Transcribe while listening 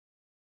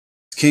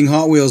King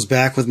Hot Wheels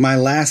back with my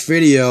last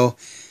video,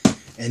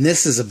 and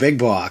this is a big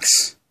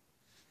box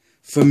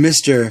for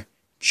Mr.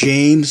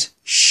 James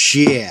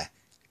Shear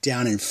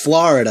down in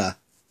Florida.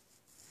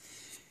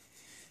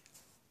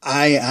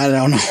 I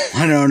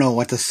don't know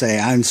what to say.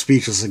 I'm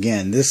speechless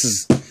again. This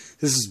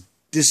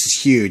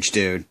is huge,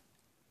 dude.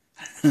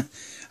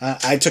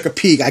 I took a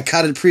peek. I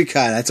cut it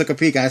pre-cut. I took a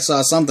peek. I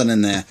saw something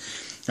in there.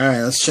 All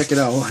right, let's check it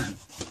out.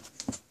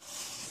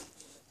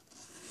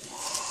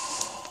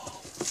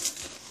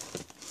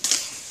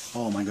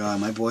 Oh my God,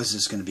 my boys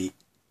is going to be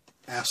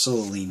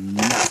absolutely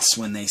nuts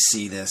when they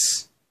see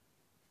this.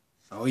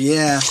 Oh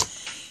yeah.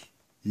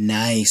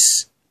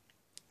 Nice.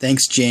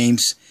 Thanks,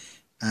 James.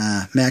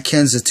 Matt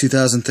Kenza,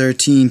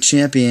 2013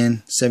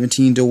 champion,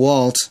 17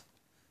 DeWalt.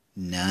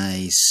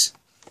 Nice.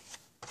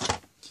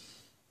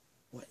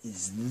 What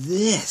is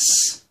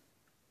this?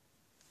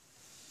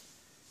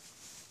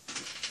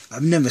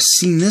 I've never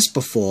seen this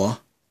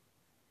before.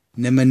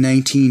 Number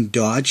 19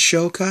 Dodge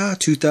show car,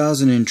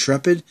 2000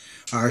 Intrepid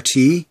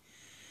RT.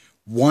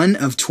 1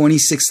 of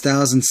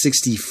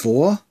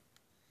 26,064.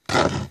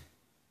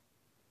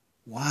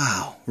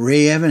 Wow,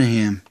 Ray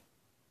Evernham.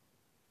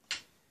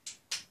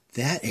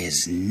 That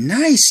is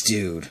nice,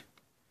 dude.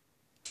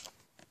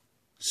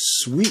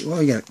 Sweet.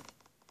 Oh, you got a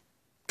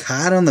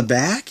card on the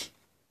back?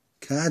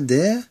 Card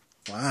there?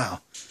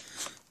 Wow.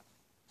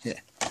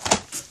 Yeah.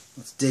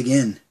 Let's dig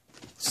in.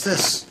 What's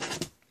this?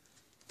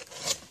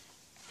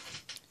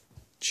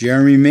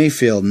 Jeremy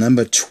Mayfield,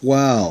 number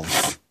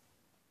 12.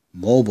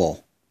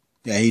 Mobile.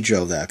 Yeah, he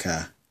drove that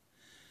car.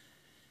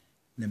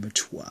 Number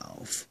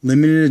 12.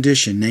 Limited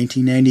edition,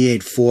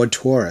 1998 Ford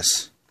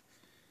Taurus.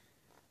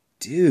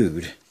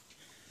 Dude.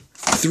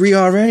 3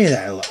 already?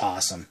 That are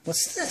awesome.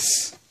 What's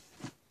this?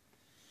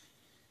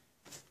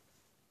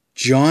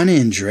 John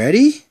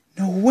Andretti?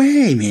 No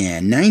way,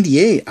 man.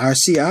 98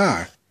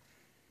 RCR.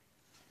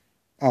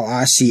 Oh,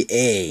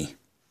 RCA.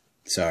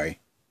 Sorry.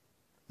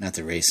 Not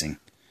the racing.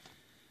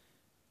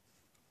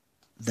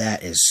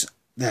 That is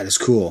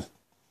cool.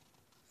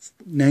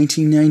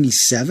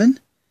 1997?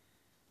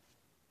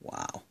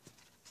 Wow.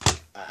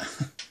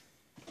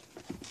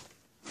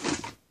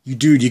 You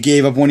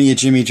gave up one of your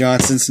Jimmy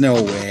Johnsons?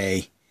 No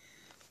way.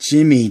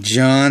 Jimmy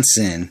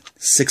Johnson,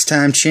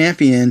 6-time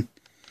champion.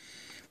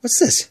 What's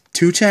this?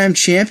 2-time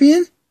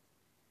champion?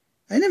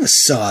 I never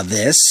saw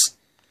this.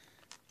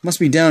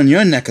 Must be down in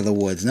your neck of the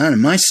woods, not in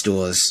my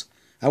stores.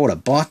 I would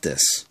have bought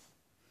this.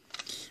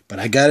 But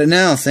I got it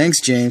now.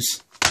 Thanks,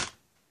 James.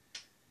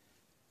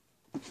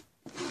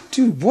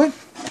 Dude, what?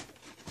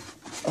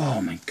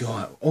 Oh my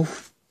God.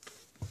 Oh.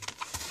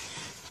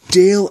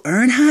 Dale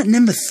Earnhardt,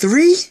 number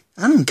 3?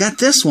 I don't got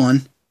this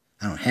one.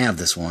 I don't have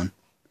this one.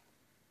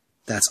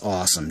 That's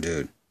awesome,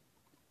 dude.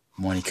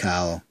 Monte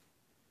Carlo. What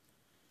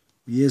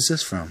year is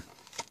this from?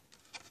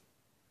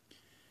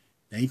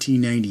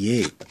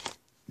 1998.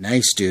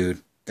 Nice,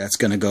 dude. That's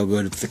gonna go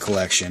good with the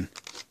collection.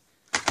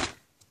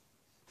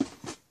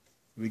 What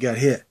we got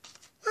here?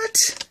 What?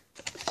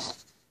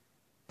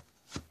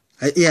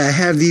 Yeah, I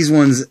have these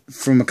ones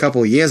from a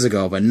couple of years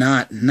ago, but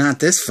not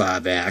this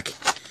far back.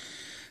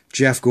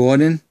 Jeff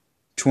Gordon,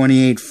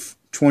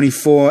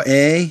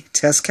 24A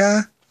test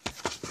car.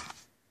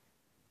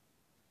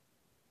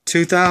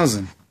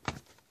 2000.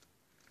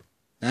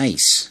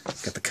 Nice.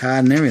 Got the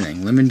card and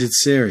everything. Limited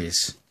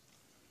series.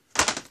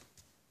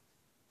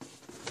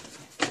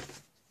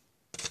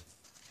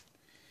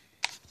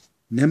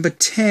 Number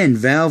 10,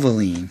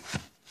 Valvoline.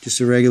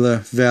 Just a regular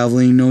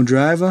Valvoline, no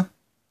driver.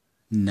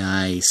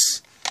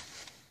 Nice.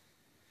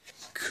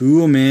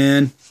 Cool,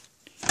 man.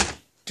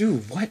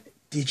 Dude, what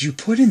did you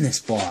put in this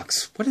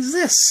box? What is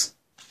this?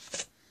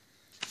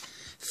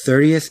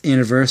 30th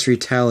Anniversary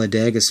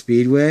Talladega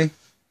Speedway.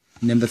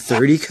 Number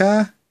 30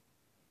 car?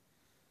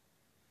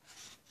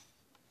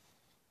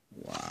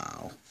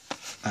 Wow.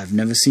 I've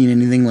never seen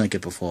anything like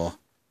it before.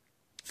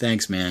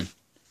 Thanks, man.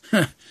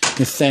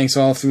 Thanks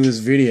all through this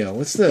video.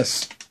 What's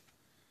this?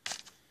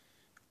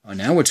 Oh,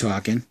 now we're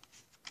talking.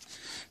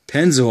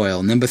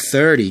 Pennzoil, number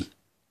 30.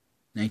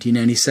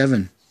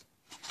 1997.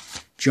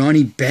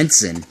 Johnny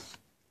Benson.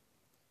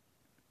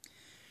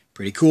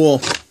 Pretty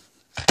cool.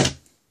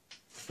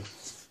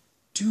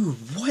 Dude,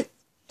 what?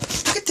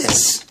 Look at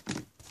this.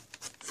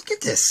 Look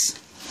at this.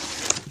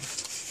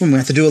 I'm going to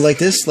have to do it like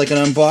this, like an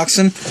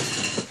unboxing.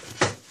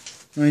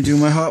 When I do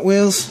my Hot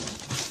Wheels.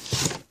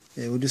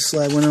 Yeah, we'll just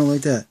slide one out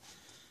like that.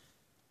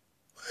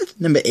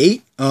 What? Number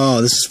 8?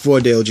 Oh, this is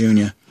Fordale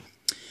Jr.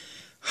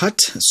 Hut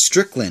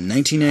Strickland,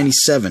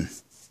 1997.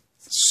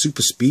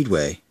 Super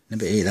Speedway.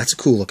 Number 8. That's a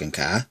cool looking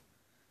car.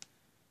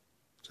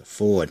 It's a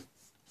Ford.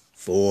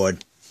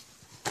 Ford.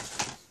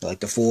 I like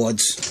the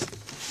Fords.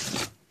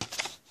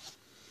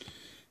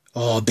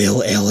 Oh,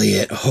 Bill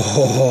Elliott.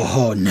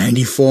 Oh,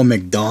 94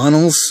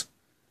 McDonald's.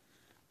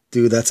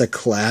 Dude, that's a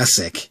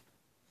classic.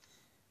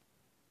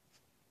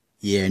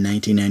 Year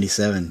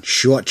 1997.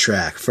 Short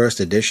Track,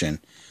 first edition.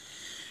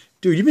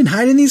 Dude, you've been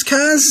hiding these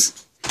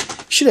cars?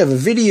 You should have a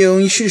video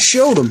and you should have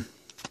showed them.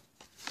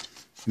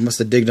 You must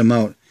have digged them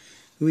out.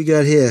 Who we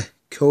got here?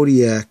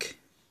 Kodiak.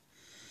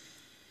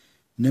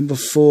 Number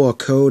 4,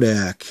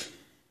 Kodak.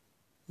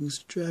 Who's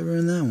the driver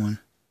in that one?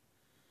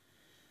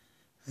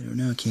 I don't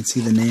know. I can't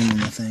see the name on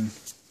the thing.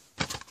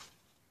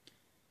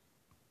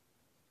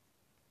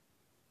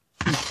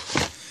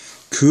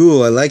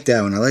 Cool. I like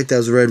that one. I like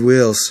those red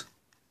wheels.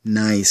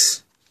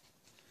 Nice.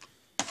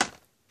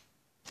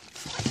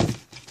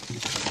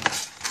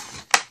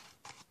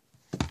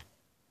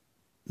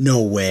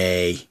 No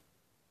way.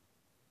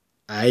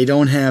 I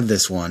don't have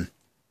this one.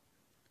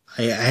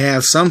 I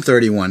have some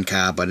 31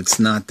 car, but it's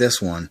not this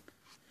one.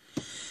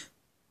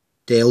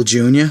 Dale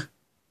Jr.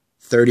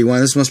 31.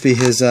 This must be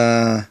his,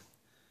 I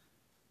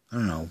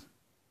don't know,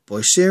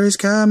 Busch Series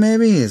car,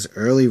 maybe? His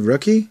early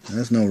rookie?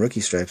 There's no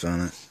rookie stripes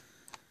on it.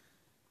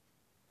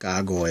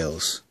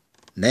 Gargoyles.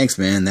 Thanks,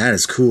 man. That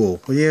is cool.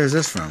 What year is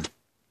this from?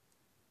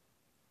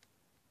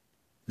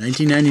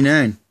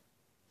 1999.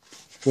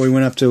 Before he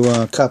went up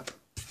to Cup.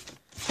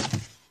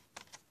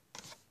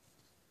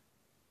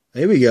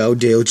 There we go.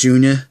 Dale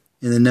Jr.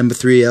 in the number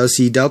 3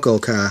 LC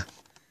Delco car.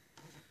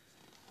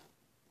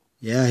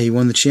 Yeah, he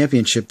won the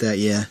championship that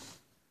year.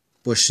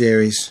 Busch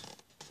Series.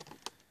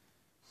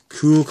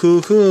 Cool,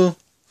 cool, cool.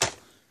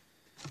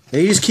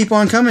 They just keep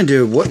on coming,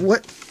 dude.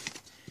 What?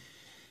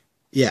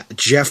 Yeah,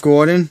 Jeff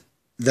Gordon,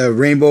 the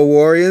Rainbow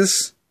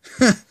Warriors.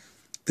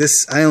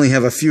 I only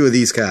have a few of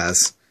these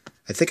cars.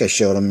 I think I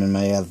showed them in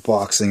my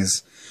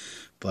boxings.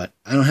 But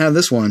I don't have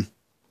this one.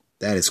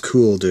 That is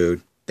cool,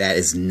 dude. That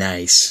is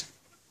nice.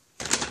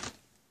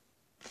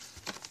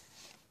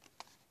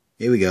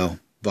 Here we go.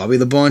 Bobby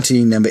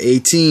Labonte, number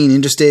 18,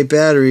 Interstate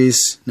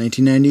Batteries,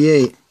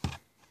 1998.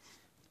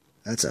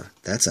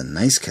 That's a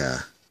nice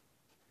car.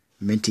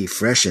 Minty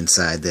fresh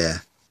inside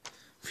there.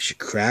 We should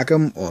crack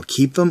them or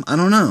keep them. I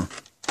don't know.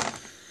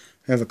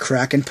 We have a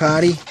cracking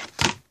party.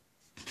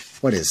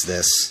 What is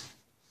this?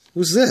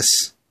 Who's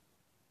this?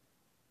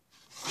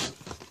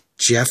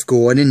 Jeff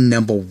Gordon,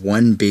 number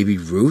 1, Baby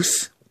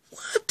Ruth?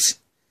 What?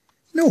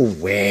 No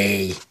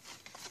way.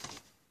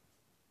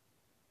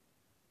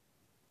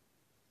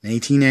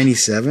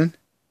 1997?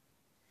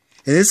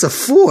 And it's a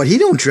Ford. He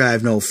don't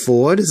drive no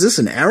Ford. Is this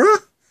an error?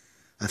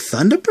 A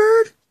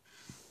Thunderbird?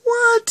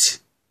 What?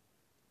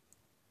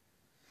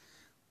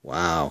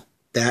 Wow.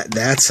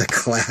 That's a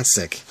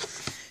classic.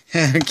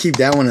 Keep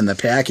that one in the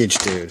package,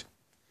 dude.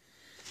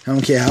 I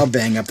don't care how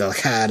bang up the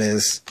car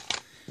is.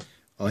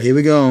 Oh, here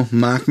we go.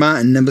 Mark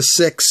Martin, number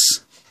 6.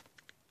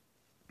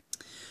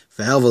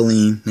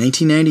 Valvoline,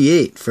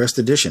 1998, first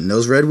edition.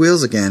 Those red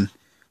wheels again.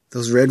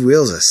 Those red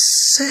wheels are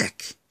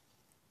sick.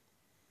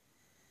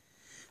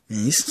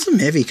 Man, these are some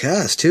heavy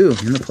cars, too,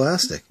 in the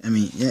plastic. I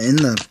mean, yeah, in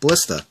the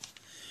blister.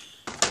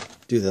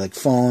 Dude, they're like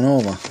falling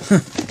over.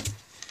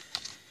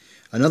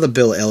 Another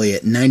Bill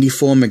Elliott,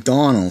 94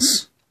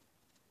 McDonald's.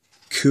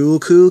 Cool,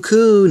 cool,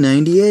 cool,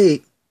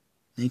 98.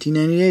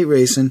 1998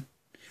 racing.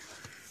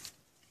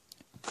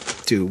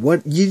 Dude,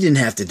 what? You didn't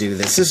have to do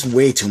this. This is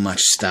way too much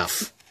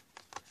stuff.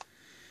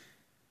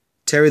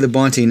 Terry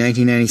Labonte,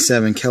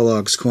 1997,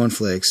 Kellogg's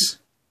Cornflakes.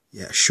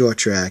 Yeah, short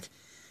track.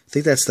 I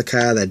think that's the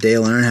car that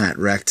Dale Earnhardt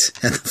wrecked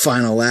at the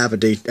final lap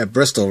at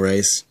Bristol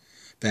race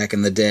back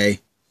in the day.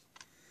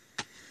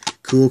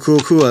 Cool, cool,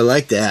 cool. I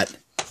like that.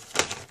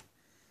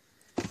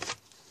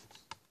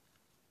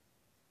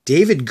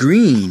 David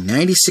Green,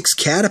 96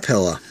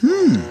 Caterpillar.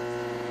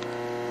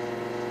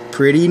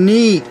 Pretty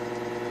neat.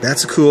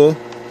 That's cool.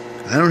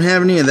 I don't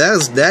have any of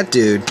that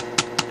dude.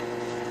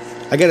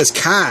 I got his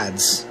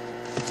cards.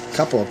 A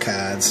couple of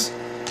cards.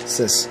 What's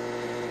this?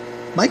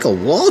 Michael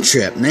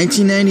Waltrip,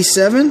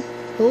 1997?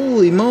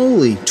 Holy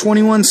moly.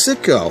 21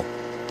 Sitco.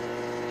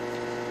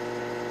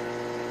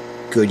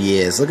 Good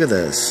years. Look at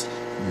this.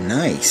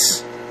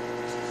 Nice.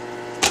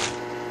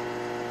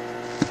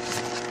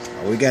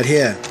 What we got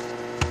here?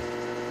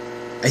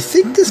 I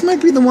think this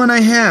might be the one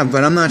I have,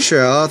 but I'm not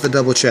sure. I'll have to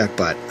double check,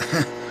 but...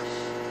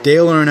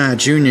 Dale Earnhardt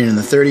Jr. in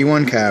the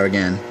 31 car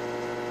again.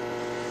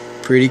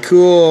 Pretty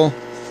cool.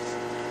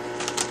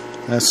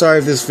 Sorry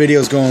if this video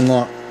is going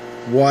long.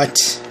 What?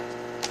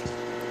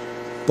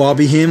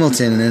 Bobby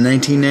Hamilton in the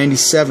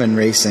 1997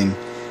 racing.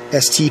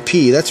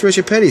 STP. That's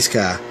Richard Petty's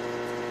car.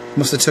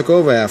 Must have took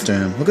over after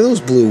him. Look at those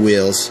blue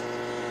wheels.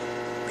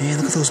 Man,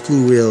 look at those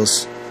blue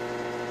wheels.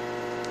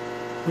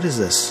 What is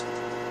this?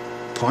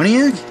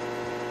 Pontiac?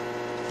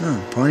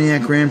 No,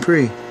 Pontiac Grand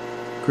Prix.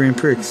 Grand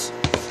Prix.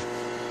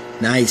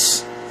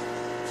 Nice.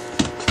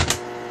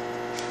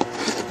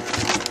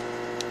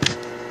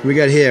 We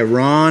got here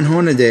Ron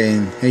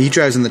Hornaday. He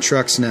drives in the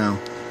trucks now.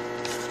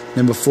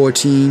 Number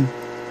 14,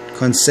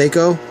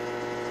 Canseco.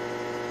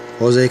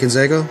 Jose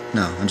Canseco?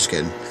 No, I'm just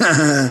kidding.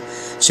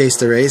 Chase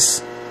the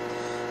race.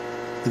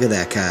 Look at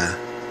that car.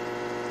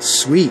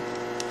 Sweet.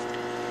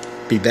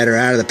 Be better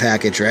out of the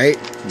package, right?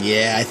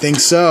 Yeah, I think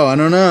so. I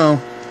don't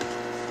know.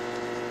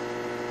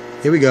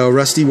 Here we go.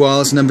 Rusty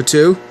Wallace, number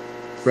 2.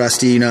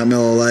 Rusty, not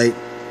Miller Lite.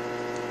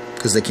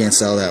 Because they can't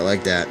sell that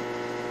like that.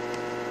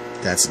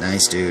 That's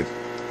nice, dude.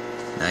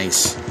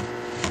 Nice.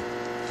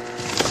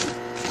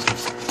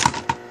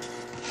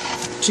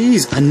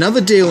 Jeez, another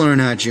Dale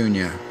Earnhardt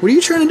Jr. What are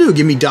you trying to do?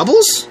 Give me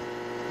doubles?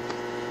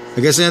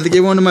 I guess I have to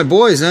give one to my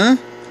boys, huh?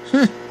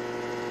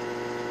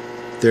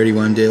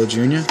 31 Dale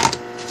Jr.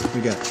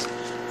 We got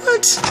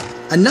what?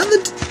 Another?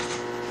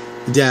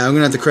 Yeah, I'm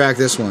gonna have to crack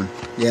this one.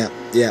 Yeah,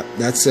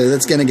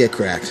 that's gonna get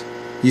cracked.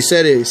 You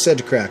said it. You said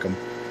to crack them.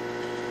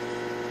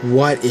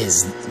 What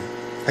is?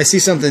 I see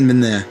something in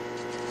there.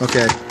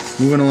 Okay,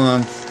 moving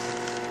along.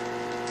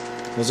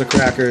 Those are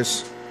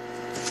crackers.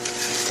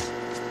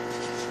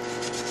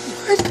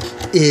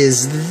 What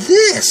is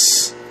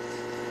this?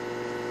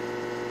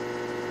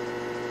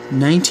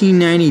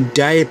 1990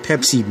 Diet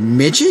Pepsi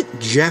Midget?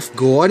 Jeff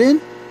Gordon?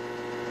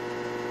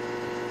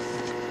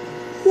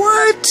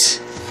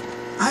 What?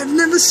 I've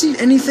never seen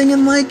anything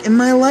in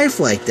my life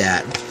like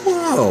that.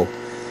 Whoa.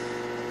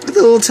 Look at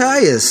the little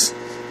tires.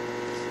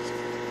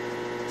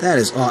 That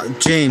is awesome.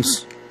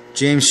 James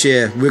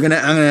Share. I'm gonna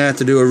have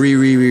to do a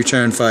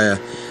return fire.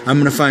 I'm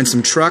gonna find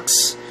some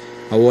trucks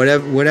or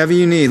whatever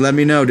you need. Let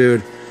me know,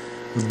 dude.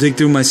 I'll dig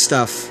through my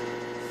stuff.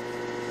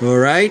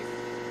 Alright?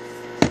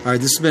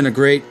 Alright, this has been a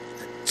great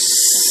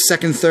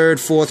second, third,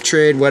 fourth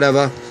trade,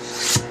 whatever.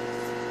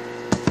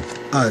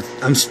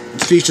 I'm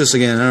speechless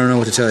again. I don't know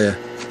what to tell you.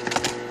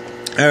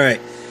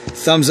 Alright.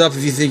 Thumbs up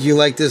if you think you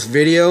like this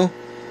video,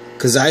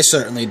 because I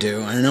certainly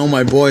do. I know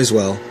my boys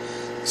will.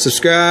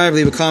 Subscribe,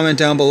 leave a comment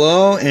down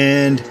below,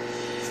 and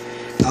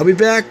I'll be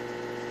back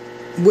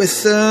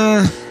with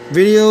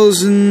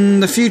videos in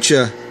the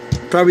future.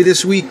 Probably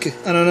this week.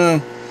 I don't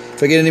know.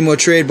 If I get any more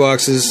trade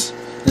boxes,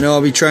 I know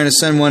I'll be trying to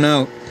send one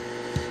out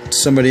to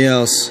somebody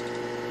else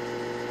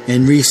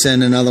and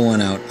resend another one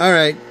out.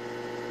 Alright.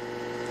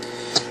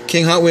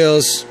 King Hot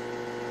Wheels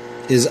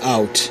is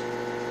out.